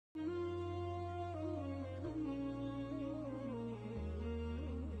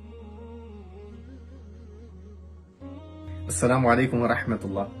Assalamu alaikum wa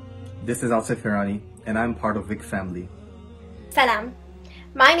rahmatullah. This is Asif Hirani and I'm part of WIC family. Salam.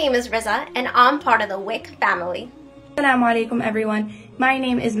 My name is Riza and I'm part of the WIC family. Assalamu alaikum everyone. My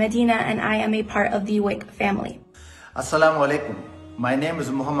name is Medina and I am a part of the WIC family. Assalamu alaikum. My name is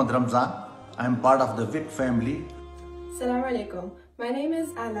Muhammad Ramzan. I am part of the WIC family. Assalamu alaikum. My name is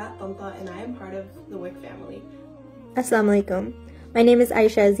Ala Tanta and I am part of the WIC family. Assalamu alaikum. My name is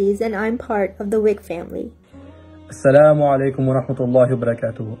Aisha Aziz and I'm part of the WIC family. Assalamu alaikum wa rahmatullahi wa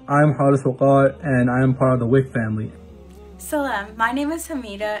barakatuh. I'm Haris Waqar and I am part of the WIC family. Salam, my name is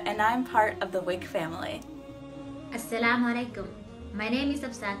Hamida and I'm part of the WIC family. Assalamu alaikum. My name is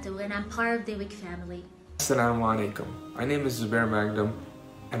Absatu and I'm part of the WIC family. Assalamu alaikum. My name is Zubair Magdum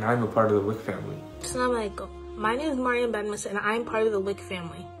and I'm a part of the WIC family. Assalamu alaikum. My name is Mariam Badmus and I'm part of the WIC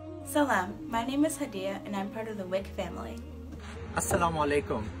family. Salam, my name is Hadia and I'm part of the WIC family. Assalamu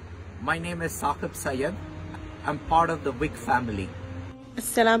alaikum. My name is Saqib Sayed. I'm part of the WIC family.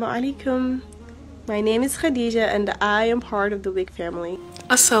 Assalamu alaikum. My name is Khadija and I am part of the WIC family.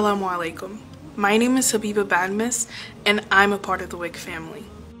 Assalamu alaikum. My name is Habiba Badmis and I'm a part of the WIC family.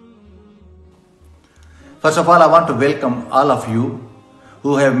 First of all, I want to welcome all of you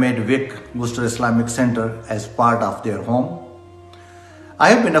who have made WIC Worcester Islamic Center as part of their home. I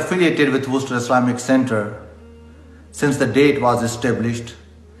have been affiliated with Worcester Islamic Center since the day it was established,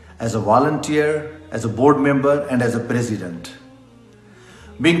 as a volunteer, as a board member and as a president.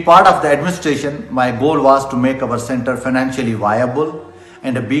 Being part of the administration, my goal was to make our center financially viable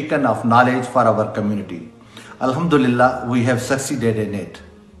and a beacon of knowledge for our community. Alhamdulillah, we have succeeded in it.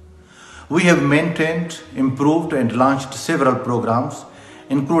 We have maintained, improved and launched several programs,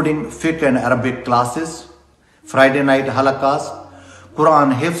 including fiqh and Arabic classes, Friday night halakas,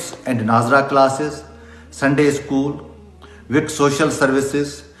 Quran hifz and Nazra classes, Sunday school, WIC social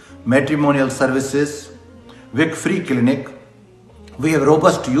services, matrimonial services, WIC free clinic. We have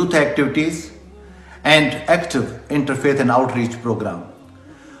robust youth activities and active interfaith and outreach program.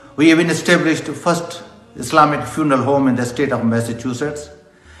 We even established first Islamic funeral home in the state of Massachusetts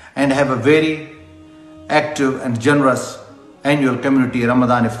and have a very active and generous annual community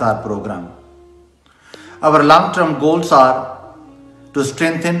Ramadan Iftar program. Our long-term goals are to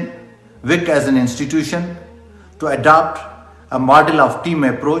strengthen WIC as an institution, to adopt a model of team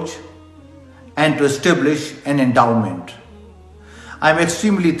approach, and to establish an endowment. I am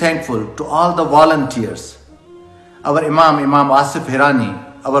extremely thankful to all the volunteers, our Imam Asif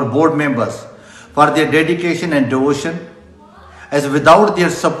Hirani, our board members, for their dedication and devotion, as without their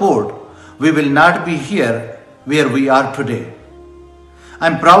support, we will not be here where we are today. I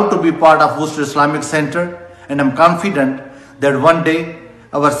am proud to be part of Worcester Islamic Center and I am confident that one day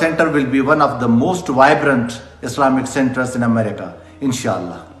our center will be one of the most vibrant Islamic centers in America,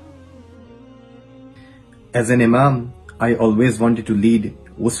 inshallah. As an imam, I always wanted to lead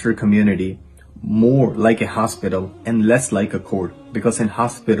Worcester community more like a hospital and less like a court, because in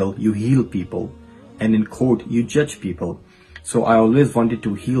hospital you heal people and in court you judge people. So I always wanted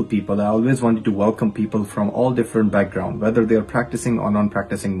to heal people. I always wanted to welcome people from all different backgrounds, whether they are practicing or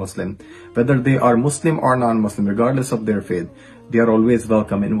non-practicing Muslim, whether they are Muslim or non-Muslim, regardless of their faith. They are always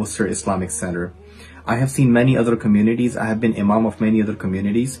welcome in Worcester Islamic Center. I have seen many other communities. I have been imam of many other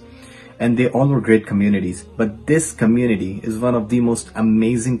communities, and they all were great communities. But this community is one of the most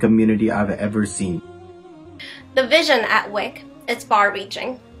amazing community I've ever seen. The vision at WIC is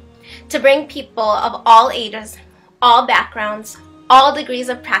far-reaching, to bring people of all ages, all backgrounds, all degrees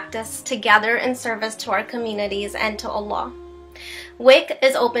of practice together in service to our communities and to Allah. WIC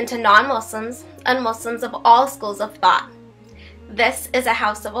is open to non-Muslims and Muslims of all schools of thought. This is a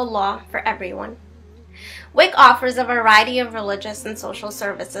house of Allah for everyone. WIC offers a variety of religious and social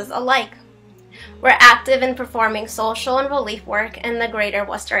services alike. We're active in performing social and relief work in the greater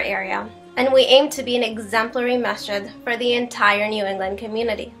Worcester area, and we aim to be an exemplary masjid for the entire New England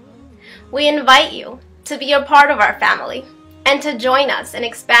community. We invite you to be a part of our family and to join us in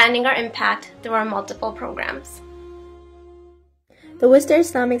expanding our impact through our multiple programs. The Worcester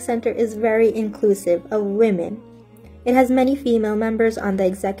Islamic Center is very inclusive of women. It has many female members on the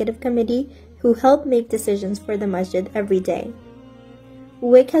executive committee who help make decisions for the masjid every day.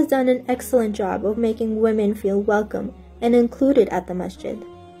 WIC has done an excellent job of making women feel welcome and included at the masjid.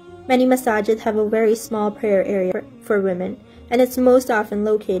 Many masajid have a very small prayer area for women, and it's most often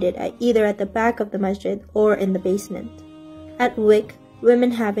located either at the back of the masjid or in the basement. At WIC,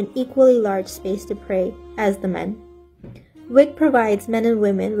 women have an equally large space to pray as the men. WIC provides men and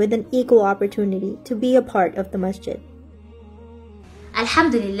women with an equal opportunity to be a part of the masjid.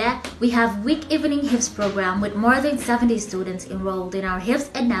 Alhamdulillah, we have WIC Evening Hifz program with more than 70 students enrolled in our Hifz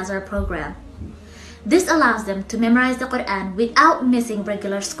and Nazar program. This allows them to memorize the Quran without missing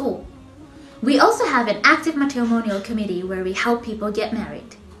regular school. We also have an active matrimonial committee where we help people get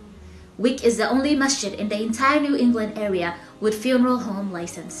married. WIC is the only masjid in the entire New England area with funeral home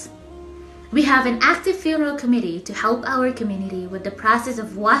license. We have an active funeral committee to help our community with the process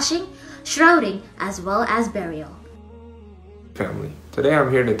of washing, shrouding, as well as burial. Family. Today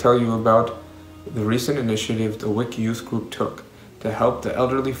I'm here to tell you about the recent initiative the WIC youth group took to help the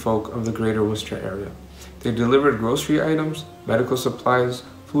elderly folk of the greater Worcester area. They delivered grocery items, medical supplies,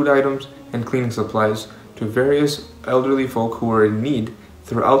 food items, and cleaning supplies to various elderly folk who were in need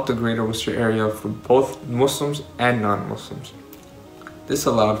throughout the greater Worcester area for both Muslims and non-Muslims. This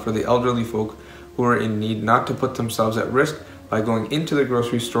allowed for the elderly folk who were in need not to put themselves at risk by going into the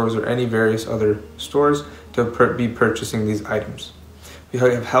grocery stores or any various other stores to be purchasing these items. We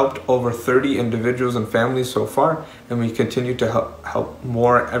have helped over 30 individuals and families so far, and we continue to help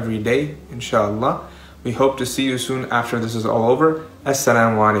more every day, inshallah. We hope to see you soon after this is all over.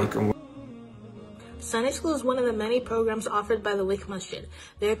 Assalamu alaikum. Sunday School is one of the many programs offered by the WIC Masjid.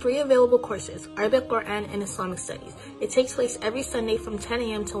 There are 3 available courses, Arabic, Quran, and Islamic Studies. It takes place every Sunday from 10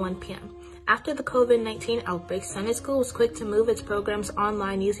 a.m. to 1 p.m. After the COVID-19 outbreak, Sunday School was quick to move its programs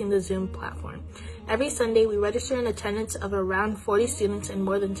online using the Zoom platform. Every Sunday, we register an attendance of around 40 students and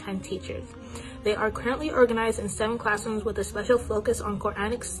more than 10 teachers. They are currently organized in 7 classrooms with a special focus on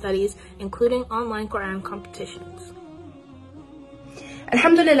Quranic studies, including online Quran competitions.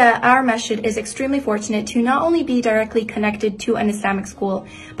 Alhamdulillah, our masjid is extremely fortunate to not only be directly connected to an Islamic school,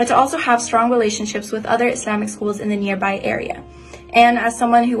 but to also have strong relationships with other Islamic schools in the nearby area. And as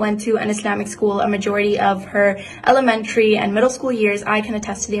someone who went to an Islamic school a majority of her elementary and middle school years, I can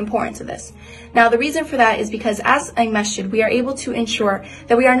attest to the importance of this. Now, the reason for that is because as a masjid, we are able to ensure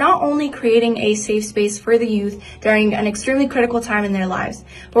that we are not only creating a safe space for the youth during an extremely critical time in their lives,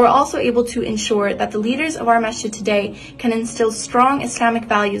 but we're also able to ensure that the leaders of our masjid today can instill strong Islamic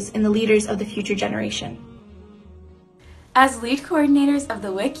values in the leaders of the future generation. As lead coordinators of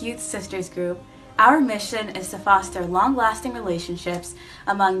the WIC Youth Sisters Group, our mission is to foster long-lasting relationships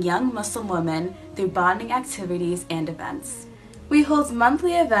among young Muslim women through bonding activities and events. We hold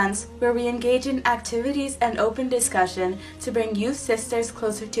monthly events where we engage in activities and open discussion to bring youth sisters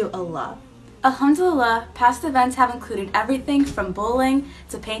closer to Allah. Alhamdulillah, past events have included everything from bowling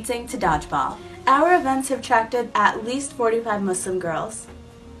to painting to dodgeball. Our events have attracted at least 45 Muslim girls.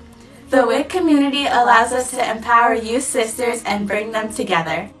 The WIC community allows us to empower youth sisters and bring them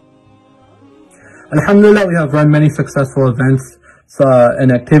together. Alhamdulillah, we have run many successful events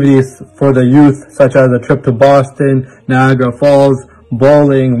and activities for the youth, such as a trip to Boston, Niagara Falls,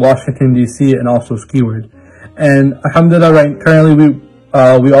 bowling, Washington DC, and also Skiward. And alhamdulillah, currently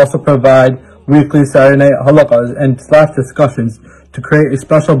we also provide weekly Saturday night halaqas and discussions to create a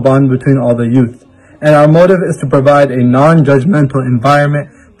special bond between all the youth. And our motive is to provide a non-judgmental environment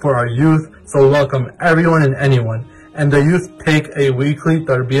for our youth, so we welcome everyone and anyone. And the youth take a weekly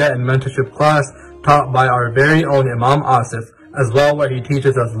tarbiyah and mentorship class taught by our very own Imam Asif, as well, where he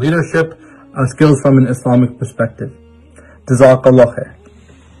teaches us leadership skills from an Islamic perspective. Jazakallah khair.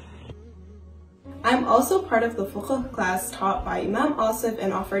 I'm also part of the fiqh class taught by Imam Asif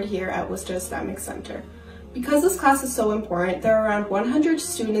and offered here at Worcester Islamic Center. Because this class is so important, there are around 100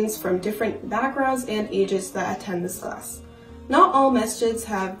 students from different backgrounds and ages that attend this class. Not all masjids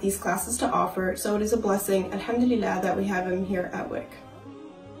have these classes to offer, so it is a blessing, alhamdulillah, that we have them here at WIC.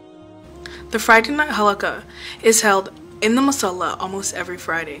 The Friday night halaqah is held in the Musalla almost every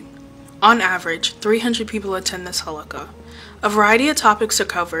Friday. On average, 300 people attend this halaqah. A variety of topics are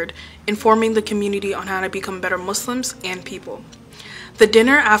covered, informing the community on how to become better Muslims and people. The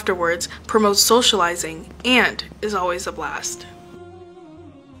dinner afterwards promotes socializing and is always a blast.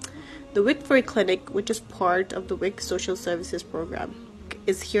 The WIC Free Clinic, which is part of the WIC Social Services Program,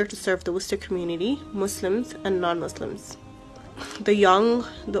 is here to serve the Worcester community, Muslims and non-Muslims, the young,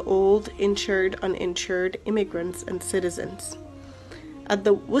 the old, insured, uninsured, immigrants, and citizens. At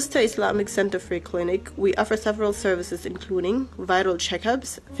the Worcester Islamic Center Free Clinic, we offer several services including vital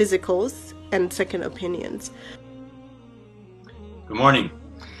checkups, physicals, and second opinions. Good morning.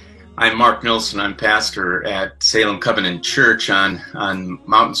 I'm Mark Nilsson. I'm pastor at Salem Covenant Church on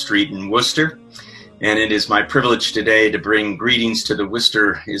Mountain Street in Worcester. And it is my privilege today to bring greetings to the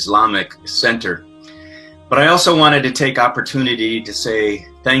Worcester Islamic Center. But I also wanted to take opportunity to say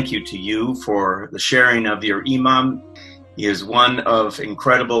thank you to you for the sharing of your imam. He is one of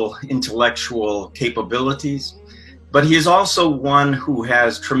incredible intellectual capabilities, but he is also one who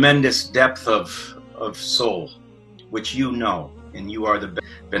has tremendous depth of soul, which you know, and you are the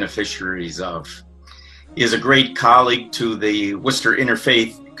beneficiaries of. He is a great colleague to the Worcester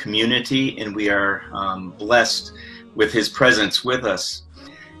Interfaith community, and we are blessed with his presence with us.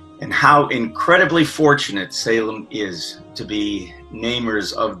 And how incredibly fortunate Salem is to be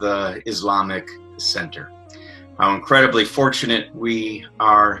namers of the Islamic Center. How incredibly fortunate we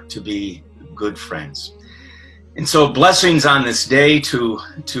are to be good friends. And so blessings on this day to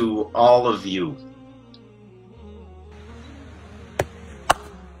all of you.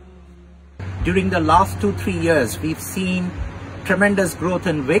 During the last 2-3 years, we've seen tremendous growth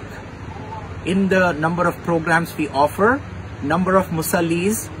in WIC, in the number of programs we offer, number of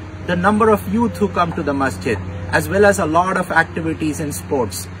musallis, the number of youth who come to the masjid, as well as a lot of activities in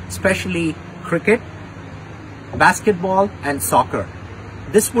sports, especially cricket, basketball and soccer.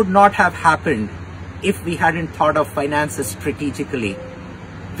 This would not have happened if we hadn't thought of finances strategically.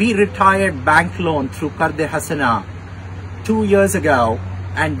 We retired bank loan through Qard-e Hasana 2 years ago,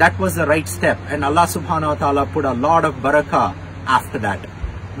 and that was the right step, and Allah subhanahu wa ta'ala put a lot of barakah after that.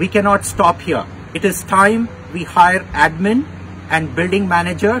 We cannot stop here. It is time we hire admin and building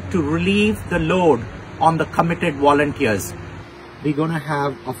manager to relieve the load on the committed volunteers. We're going to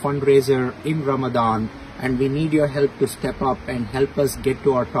have a fundraiser in Ramadan, and we need your help to step up and help us get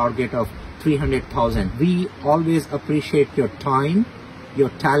to our target of 300,000. We always appreciate your time, your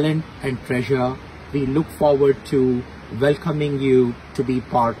talent and treasure. We look forward to welcoming you to be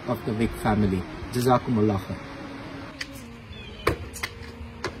part of the WIC family. Jazakumullah khair.